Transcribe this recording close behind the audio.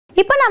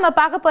இப்போ நாம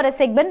பார்க்க போற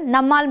செக்மெண்ட்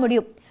நம்மால்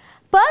முடியும்.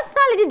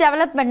 பர்சனாலிட்டி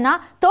டெவலப்மெண்ட்னா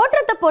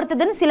தோற்றத்தை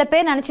பொறுத்ததுன்னு சில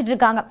பேர் நினைச்சிட்டு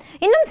இருக்காங்க.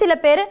 இன்னும் சில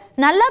பேர்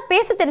நல்லா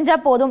பேச தெரிஞ்சா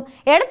போதும்,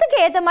 இடத்துக்கு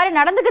ஏற்ற மாதிரி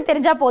நடந்துக்க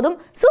தெரிஞ்சா போதும்,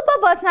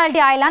 சூப்பர்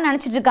பர்சனாலிட்டி ஆயிலாம்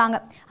நினைச்சிட்டு இருக்காங்க.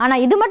 ஆனா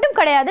இது மட்டும்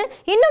கிடையாது,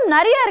 இன்னும்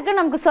நிறைய இருக்கு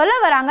நமக்கு சொல்ல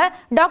வராங்க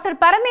டாக்டர்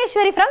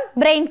பரமேஸ்வரி ஃப்ரம்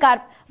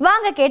BrainCarve.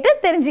 வாங்க கேட்டு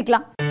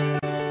தெரிஞ்சுக்கலாம்.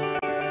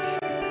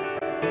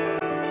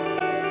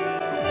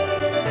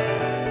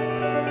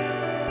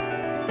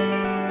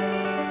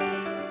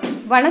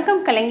 வணக்கம்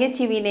கலைஞர்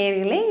டிவி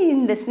நேயர்களே,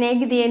 இந்த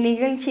சிநேகிதிய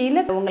நிகழ்ச்சியில்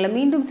உங்களை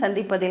மீண்டும்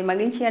சந்திப்பதில்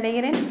மகிழ்ச்சி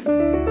அடைகிறேன்.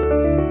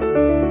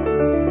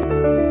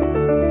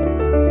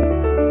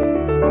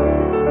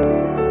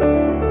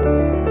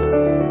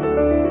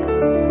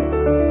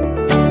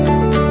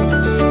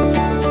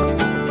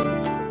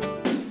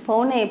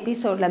 போன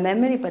எபிசோடில்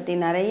மெமரி பற்றி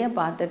நிறைய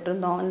பார்த்துட்டு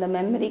இருந்தோம். அந்த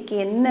மெமரிக்கு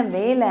என்ன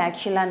வேலை,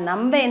 ஆக்சுவலாக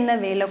நம்ம என்ன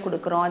வேலை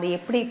கொடுக்குறோம், அது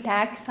எப்படி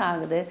டேக்ஸ்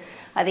ஆகுது,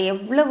 அது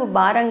எவ்வளவு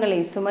பாரங்களை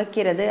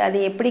சுமக்கிறது, அது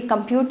எப்படி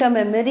கம்ப்யூட்டர்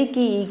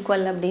மெமரிக்கு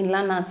ஈக்குவல்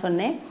அப்படின்லாம் நான்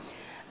சொன்னேன்.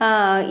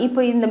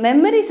 இப்போ இந்த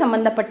மெமரி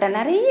சம்மந்தப்பட்ட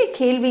நிறைய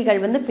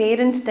கேள்விகள்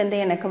பேரண்ட்ஸ்டேருந்து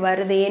எனக்கு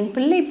வருது. என்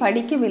பிள்ளை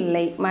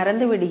படிக்கவில்லை,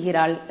 மறந்து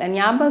விடுகிறாள்,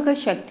 ஞாபக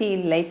சக்தி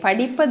இல்லை,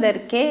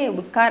 படிப்பதற்கே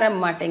உட்கார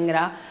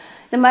மாட்டேங்கிறா,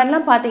 இந்த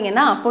மாதிரிலாம்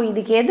பார்த்தீங்கன்னா, அப்போது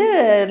இதுக்கு எது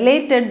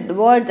ரிலேட்டட்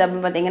வேர்ட்ஸ்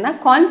அப்படின்னு பார்த்தீங்கன்னா,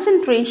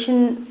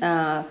 கான்சன்ட்ரேஷன்.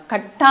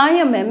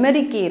 கட்டாய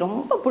மெமரிக்கு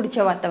ரொம்ப பிடிச்ச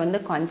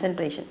வார்த்தை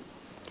concentration.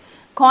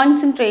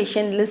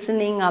 Concentration,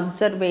 listening,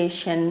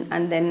 observation,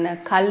 and then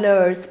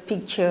colors,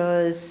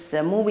 pictures,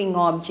 moving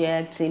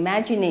objects,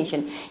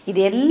 imagination.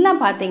 இது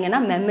எல்லாம் பார்த்தீங்கன்னா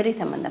மெமரி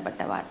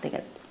சம்மந்தப்பட்ட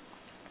வார்த்தைகள்.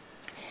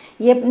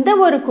 எந்த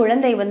ஒரு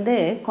குழந்தை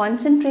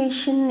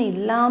கான்சன்ட்ரேஷன்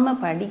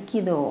இல்லாமல்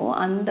படிக்குதோ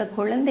அந்த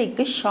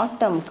குழந்தைக்கு ஷார்ட்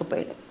டேர்முக்கு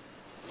போயிடும்.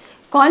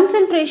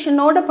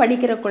 கான்சன்ட்ரேஷனோடு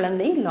படிக்கிற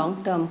குழந்தை லாங்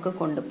டேர்முக்கு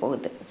கொண்டு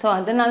போகுது. ஸோ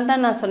அதனால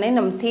தான் நான் சொன்னேன்,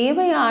 நம்ம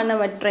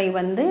தேவையானவற்றை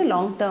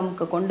லாங்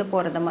டேர்முக்கு கொண்டு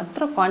போகிறத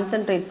மாத்திரம்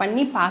கான்சன்ட்ரேட்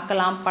பண்ணி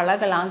பார்க்கலாம்,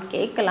 பழகலாம்,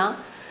 கேட்கலாம்.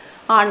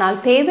 ஆனால்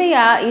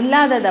தேவையா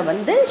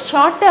இல்லாததை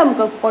ஷார்ட்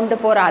டேர்முக்கு கொண்டு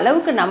போகிற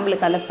அளவுக்கு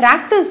நம்மளுக்கு அந்த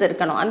ப்ராக்டிஸ்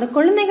இருக்கணும். அந்த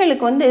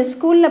குழந்தைகளுக்கு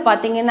ஸ்கூலில்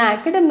பார்த்தீங்கன்னா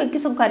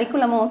அகடமிக்ஸும்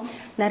கரிக்குலமும்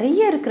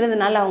நிறைய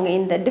இருக்கிறதுனால அவங்க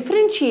இந்த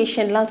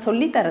டிஃப்ரென்ஷியேஷன்லாம்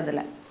சொல்லி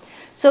தரதில்லை.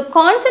 ஸோ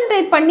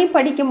கான்சன்ட்ரேட் பண்ணி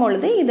படிக்கும்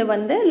பொழுது இது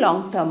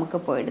லாங்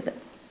டேர்முக்கு போயிடுது.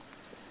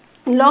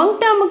 லாங்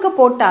டேர்முக்கு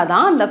போட்டால்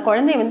தான் அந்த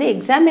குழந்தை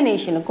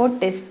எக்ஸாமினேஷனுக்கோ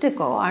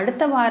டெஸ்ட்டுக்கோ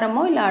அடுத்த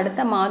வாரமோ இல்லை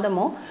அடுத்த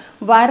மாதமோ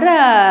வர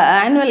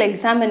ஆனுவல்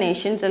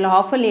எக்ஸாமினேஷன்ஸ் இல்லை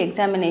ஹாஃபலி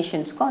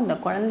எக்ஸாமினேஷன்ஸ்க்கோ அந்த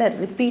குழந்தை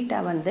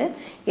ரிப்பீட்டாக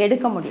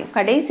எடுக்க முடியும்.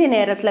 கடைசி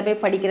நேரத்தில்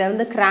போய்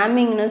படிக்கிறது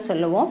கிராமிங்னு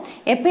சொல்லுவோம்.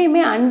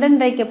 எப்பயுமே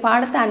அன்றன்றைக்கு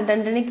பாடத்தை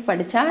அன்றன்றைக்கு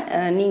படித்தா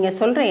நீங்கள்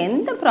சொல்கிற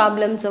எந்த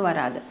ப்ராப்ளம்ஸும்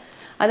வராது.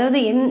 அதாவது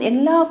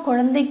எல்லா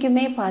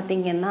குழந்தைக்குமே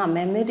பார்த்திங்கன்னா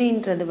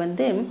மெமரின்றது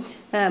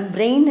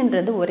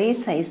பிரெயின்ன்றது ஒரே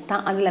சைஸ்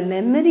தான். அதில்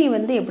மெமரி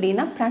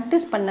எப்படின்னா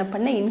ப்ராக்டிஸ்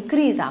பண்ண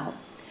இன்க்ரீஸ் ஆகும்.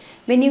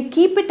 When you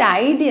keep it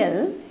ideal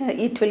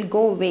it will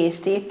go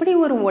waste. எப்படி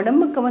ஒரு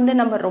உடம்புக்கு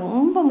நம்ம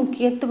ரொம்ப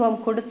முக்கியத்துவம்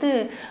கொடுத்து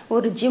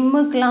ஒரு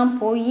ஜிம்முக்கெலாம்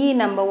போய்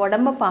நம்ம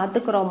உடம்பை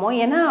பார்த்துக்கிறோமோ,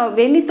 ஏன்னா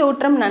வெளி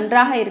தோற்றம்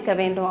நன்றாக இருக்க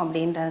வேண்டும்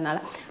அப்படின்றதுனால,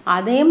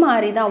 அதே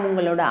மாதிரி தான்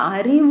உங்களோட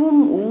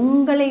அறிவும்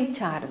உங்களை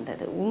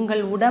சார்ந்தது,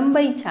 உங்கள்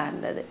உடம்பை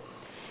சார்ந்தது.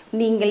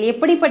 நீங்கள்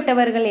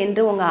எப்படிப்பட்டவர்கள்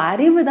என்று உங்கள்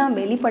அறிவு தான்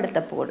வெளிப்படுத்த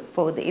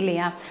போகுது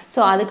இல்லையா? ஸோ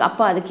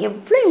அதுக்கு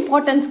எவ்வளோ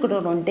இம்பார்ட்டன்ஸ்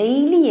கொடுக்கணும்,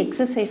 டெய்லி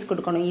எக்ஸசைஸ்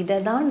கொடுக்கணும். இதை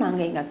தான்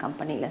நாங்கள் எங்கள்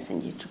கம்பெனியில்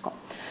செஞ்சிட்ருக்கோம்.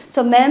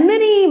 ஸோ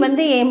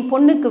மெமரி என்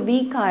பொண்ணுக்கு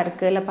வீக்காக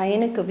இருக்குது இல்லை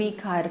பையனுக்கு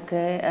வீக்காக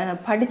இருக்குது,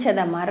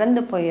 படித்ததை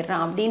மறந்து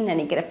போயிடுறான் அப்படின்னு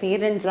நினைக்கிற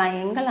பேரண்ட்ஸ்லாம்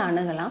எங்களை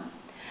அணுகலாம்.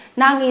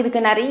 நாங்கள் இதுக்கு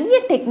நிறைய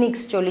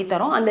டெக்னிக்ஸ்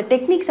சொல்லித்தரோம். அந்த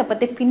டெக்னிக்ஸை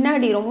பற்றி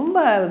பின்னாடி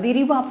ரொம்ப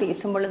விரிவாக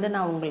பேசும் பொழுது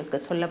நான் உங்களுக்கு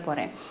சொல்ல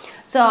போகிறேன்.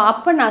 ஸோ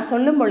அப்போ நான்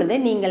சொல்லும் பொழுது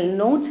நீங்கள்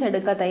நோட்ஸ்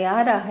எடுக்க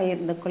தயாராக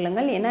இருந்து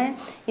கொள்ளுங்கள். ஏன்னா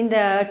இந்த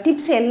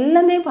டிப்ஸ்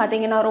எல்லாமே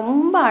பார்த்தீங்கன்னா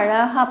ரொம்ப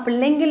அழகாக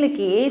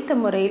பிள்ளைங்களுக்கு ஏற்ற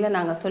முறையில்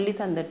நாங்கள் சொல்லி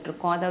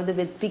தந்துட்டுருக்கோம். அதாவது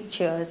with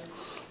pictures,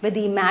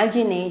 with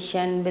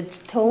imagination, with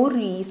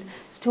stories.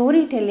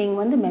 Story telling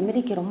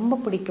மெமரிக்கு ரொம்ப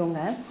பிடிக்குங்க.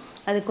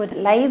 அதுக்கு ஒரு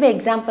லைவ்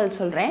எக்ஸாம்பிள்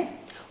சொல்கிறேன்.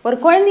 ஒரு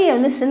குழந்தைய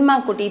சினிமா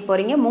கூட்டிகிட்டு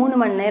போகிறீங்க, 3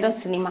 மணி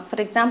நேரம் சினிமா.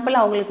 ஃபார்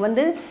எக்ஸாம்பிள்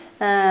அவங்களுக்கு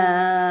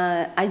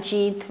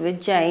அஜித்,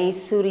 விஜய்,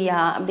 சூர்யா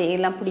அப்படி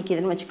எல்லாம்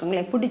பிடிக்குதுன்னு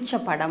வச்சுக்கோங்களேன். பிடிச்ச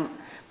படம்,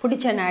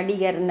 பிடிச்ச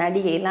நடிகர்,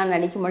 நடிகை எல்லாம்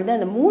நடிக்கும் பொழுது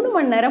அந்த 3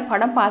 மணி நேரம்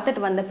படம்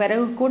பார்த்துட்டு வந்த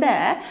பிறகு கூட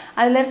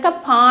அதில் இருக்க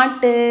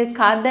பாட்டு,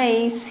 கதை,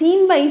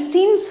 சீன் பை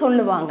சீன்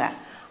சொல்லுவாங்க.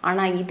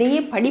 ஆனால்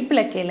இதையே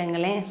படிப்பில்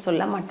கேளுங்களேன்,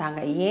 சொல்ல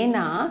மாட்டாங்க.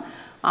 ஏன்னா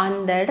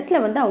அந்த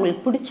இடத்துல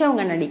அவங்களுக்கு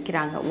பிடிச்சவங்க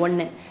நடிக்கிறாங்க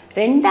ஒன்று.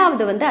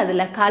 ரெண்டாவது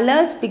அதில்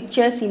கலர்ஸ்,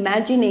 பிக்சர்ஸ்,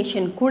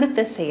 இமேஜினேஷன்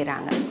கொடுத்து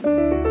செய்கிறாங்க.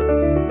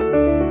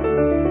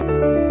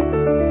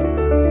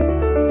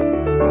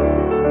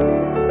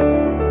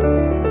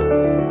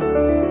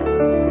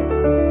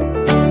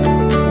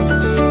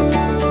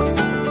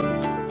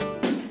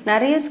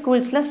 நிறைய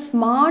ஸ்கூல்ஸில்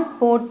ஸ்மார்ட்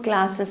போர்ட்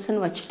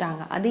கிளாஸஸ்ன்னு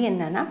வச்சுட்டாங்க. அது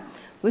என்னென்னா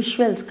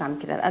விஷுவல்ஸ்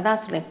காமிக்கிறது.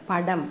 அதான் சொல்கிறேன்,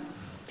 படம்,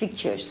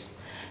 பிக்சர்ஸ்.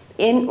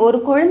 ஒரு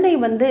குழந்தை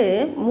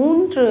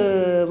 3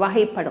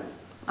 வகைப்படும்.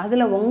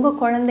 அதில் உங்கள்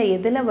குழந்தை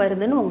எதில்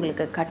வருதுன்னு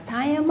உங்களுக்கு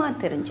கட்டாயமாக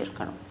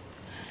தெரிஞ்சிருக்கணும்.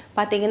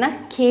 பார்த்தீங்கன்னா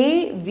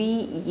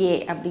KVA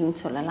அப்படின்னு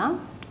சொல்லலாம்.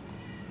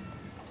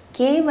 K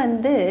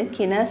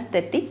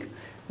கினஸ்தெட்டிக்,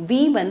 V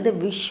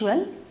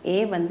விஷுவல், ஏ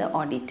வந்து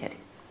ஆடிட்டரி.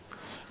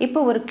 இப்போ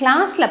ஒரு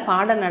கிளாஸில்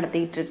பாடம்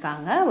நடத்திக்கிட்டு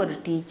இருக்காங்க ஒரு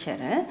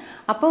டீச்சரு.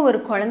 அப்போ ஒரு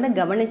குழந்தை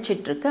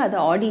கவனிச்சிட்ருக்கு, அது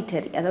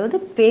ஆடிட்டரி, அதாவது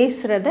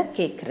பேசுகிறத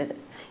கேட்குறது.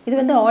 இது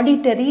வந்து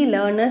ஆடிட்டரி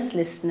லேர்னர்ஸ்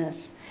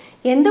லிஸ்னர்ஸ்.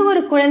 எந்த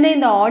ஒரு குழந்தை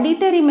இந்த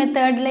ஆடிட்டரி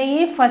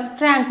மெத்தட்லேயே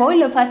ஃபஸ்ட் ரேங்கோ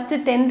இல்லை ஃபஸ்ட்டு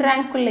 10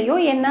 ரேங்க்குள்ளேயோ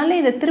என்னால்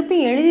இதை திருப்பி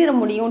எழுதிட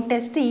முடியும்,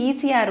 டெஸ்ட்டு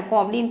ஈஸியாக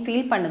இருக்கும் அப்படின்னு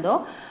ஃபீல் பண்ணுதோ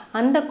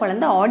அந்த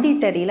குழந்தை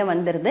ஆடிட்டரியில்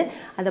வந்துடுது.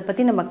 அதை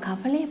பற்றி நம்ம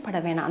கவலையப்பட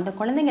வேணாம். அந்த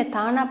குழந்தைங்க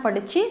தானாக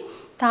படித்து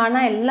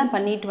தானாக எல்லாம்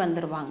பண்ணிட்டு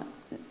வந்துடுவாங்க.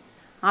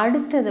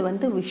 அடுத்தது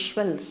வந்து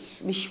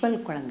விஷுவல்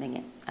குழந்தைங்க.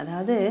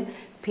 அதாவது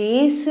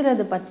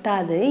பேசுகிறது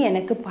பத்தாது,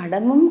 எனக்கு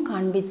படமும்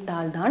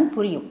காண்பித்தால்தான்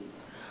புரியும்.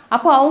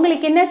 அப்போ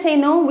அவங்களுக்கு என்ன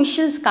செய்யணும்?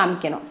 விஷுவல்ஸ்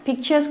காமிக்கணும்,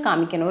 பிக்சர்ஸ்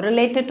காமிக்கணும்,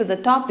 ரிலேட்டட் டு த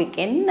டாபிக்.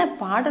 என்ன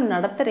பாடம்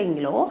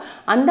நடத்துகிறீங்களோ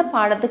அந்த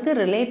பாடத்துக்கு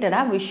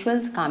ரிலேட்டடாக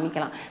விஷுவல்ஸ்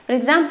காமிக்கலாம். ஃபார்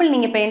எக்ஸாம்பிள்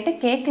நீங்கள் இப்போ என்கிட்ட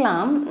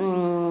கேட்கலாம்,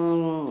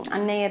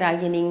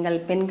 அன்னையராகிய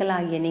நீங்கள்,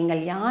 பெண்களாகிய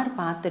நீங்கள் யார்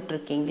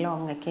பார்த்துட்ருக்கீங்களோ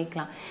அவங்க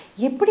கேட்கலாம்,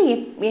 எப்படி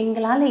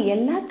எங்களால்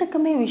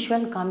எல்லாத்துக்குமே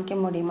விஷுவல்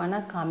காமிக்க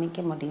முடியுமானா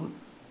காமிக்க முடியும்.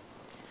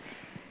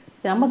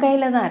 நம்ம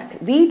கையில் தான்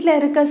இருக்குது. வீட்டில்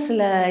இருக்க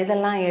சில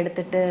இதெல்லாம்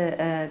எடுத்துகிட்டு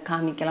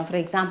காமிக்கலாம். ஃபார்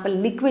எக்ஸாம்பிள்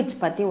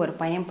லிக்விட்ஸ் பற்றி ஒரு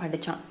பையன்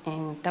படித்தான்.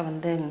 என்கிட்ட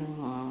வந்து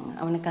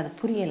அவனுக்கு அது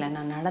புரியலை,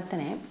 நான்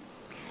நடத்தினேன்.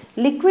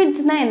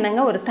 லிக்விட்ஸ்னால்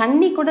என்னங்க? ஒரு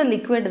தண்ணி கூட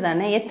லிக்விடு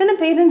தானே. எத்தனை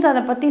பேரண்ட்ஸ்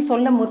அதை பற்றி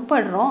சொல்ல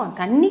முற்படுறோம்?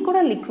 தண்ணி கூட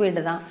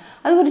லிக்விடு தான்.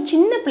 அது ஒரு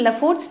சின்ன பிள்ளை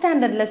 4th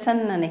ஸ்டாண்டர்ட்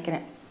லெசன்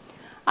நினைக்கிறேன்,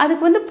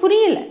 அதுக்கு வந்து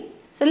புரியலை.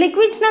 ஸோ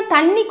லிக்விட்ஸ்னால்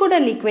தண்ணி கூட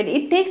liquid,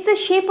 it takes the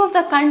shape of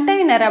the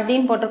container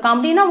அப்படின்னு போட்டிருக்கோம்.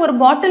 அப்படின்னா ஒரு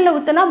பாட்டிலில்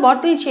ஊற்றினா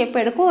பாட்டில் ஷேப்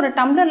எடுக்கும், ஒரு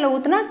டம்ளரில்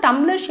ஊற்றினா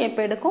டம்ளர்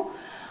ஷேப் எடுக்கும்.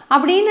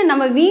 அப்படின்னு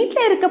நம்ம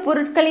வீட்டில் இருக்க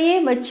பொருட்களையே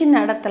வச்சு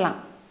நடத்தலாம்.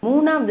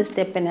 3வது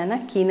ஸ்டெப் என்னென்னா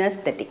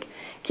கினஸ்தெட்டிக்.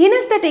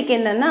 கினஸ்தெட்டிக்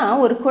என்னென்னா,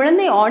 ஒரு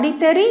குழந்தை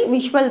ஆடிட்டரி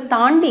விஷுவல்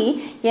தாண்டி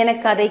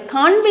எனக்கு அதை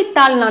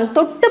காண்பித்தால் நான்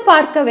தொட்டு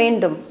பார்க்க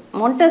வேண்டும்.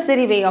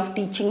 மொண்டசரி வே ஆஃப்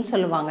டீச்சிங்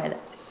சொல்லுவாங்க இதை.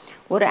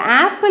 ஒரு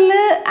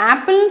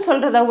ஆப்பிள்னு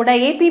சொல்கிறத விட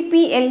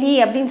APPLE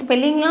அப்படின்னு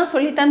ஸ்பெல்லிங்லாம்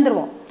சொல்லி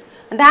தந்துடுவோம்.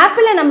 அந்த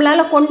ஆப்பிளை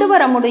நம்மளால் கொண்டு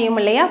வர முடியும்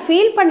இல்லையா,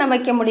 ஃபீல் பண்ண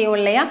வைக்க முடியும்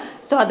இல்லையா.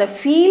 ஸோ அதை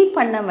ஃபீல்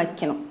பண்ண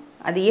வைக்கணும்.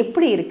 அது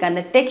எப்படி இருக்குது,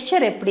 அந்த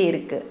டெக்ஸ்சர் எப்படி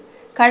இருக்குது,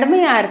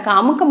 கடுமையாக இருக்கா,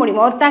 அமுக்க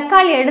முடியுமா. ஒரு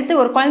தக்காளி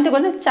எடுத்து ஒரு குழந்தைக்கு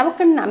வந்து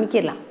சவக்குன்னு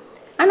அமுக்கிடலாம்,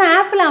 ஆனால்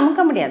ஆப்பிளை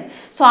அமுக்க முடியாது.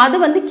 ஸோ அது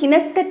வந்து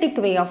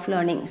கினஸ்தெட்டிக் way of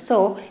learning. So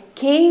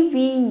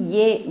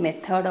KVA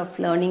method of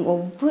learning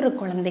ஒவ்வொரு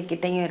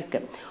குழந்தைகிட்டையும்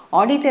இருக்குது.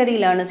 ஆடிட்டரி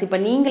லேர்னர்ஸ் இப்போ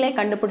நீங்களே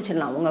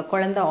கண்டுபிடிச்சிடலாம், உங்கள்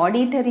குழந்தை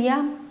ஆடிட்டரியா,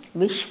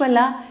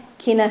 விஷுவலா,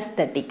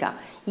 கினஸ்தெட்டிக்கா.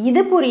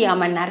 இது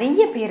புரியாமல்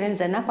நிறைய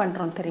பேரண்ட்ஸ் என்ன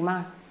பண்ணுறோம் தெரியுமா?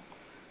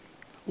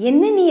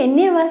 நீ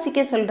என்னைய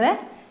வாசிக்க சொல்கிற,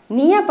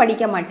 நீயா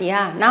படிக்க மாட்டியா,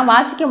 நான்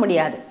வாசிக்க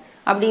முடியாது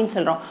அப்படின்னு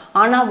சொல்கிறோம்.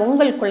 ஆனால்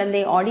உங்கள்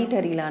குழந்தை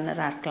ஆடிட்டரி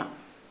லேர்னராக இருக்கலாம்.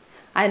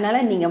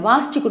 அதனால் நீங்கள்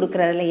வாசித்து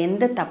கொடுக்குறதுல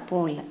எந்த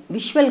தப்பும் இல்லை.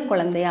 விஷுவல்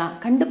குழந்தையா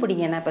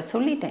கண்டுபிடிங்க. நான் இப்போ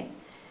சொல்லிட்டேன்,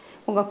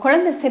 உங்கள்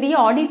குழந்தை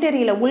சரியாக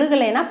ஆடிட்டரியில்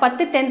உழுகலைன்னா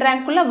 10-10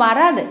 ரேங்க்குள்ளே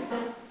வராது,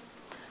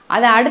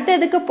 அது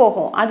அடுத்ததுக்கு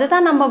போகும்.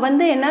 அதுதான் நம்ம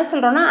வந்து என்ன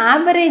சொல்கிறோன்னா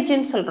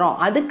ஆவரேஜ்னு சொல்கிறோம்.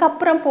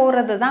 அதுக்கப்புறம்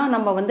போகிறது தான்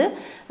நம்ம வந்து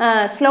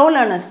slow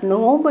learners.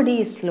 Nobody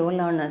is slow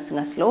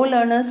லேர்னர்ஸுங்க. Slow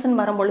லேர்னர்ஸ்ன்னு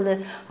வரும்பொழுது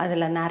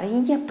அதில்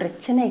நிறைய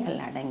பிரச்சனைகள்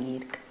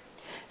அடங்கியிருக்கு.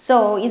 ஸோ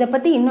இதை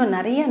பற்றி இன்னும்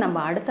நிறைய நம்ம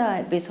அடுத்த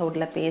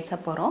எபிசோடில் பேச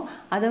போகிறோம்.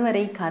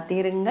 அதுவரை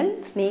காத்திருங்கள்.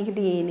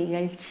 சிநேகிதியை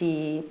நிகழ்ச்சி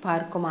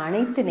பார்க்கும்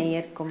அனைத்து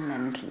நேயர்க்கும்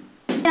நன்றி.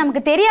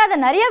 நமக்கு தெரியாத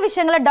நிறைய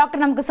விஷயங்களை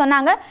டாக்டர் நமக்கு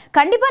சொன்னாங்க.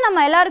 கண்டிப்பாக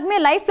நம்ம எல்லாருக்குமே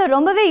லைஃப்பில்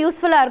ரொம்பவே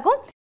யூஸ்ஃபுல்லாக இருக்கும்.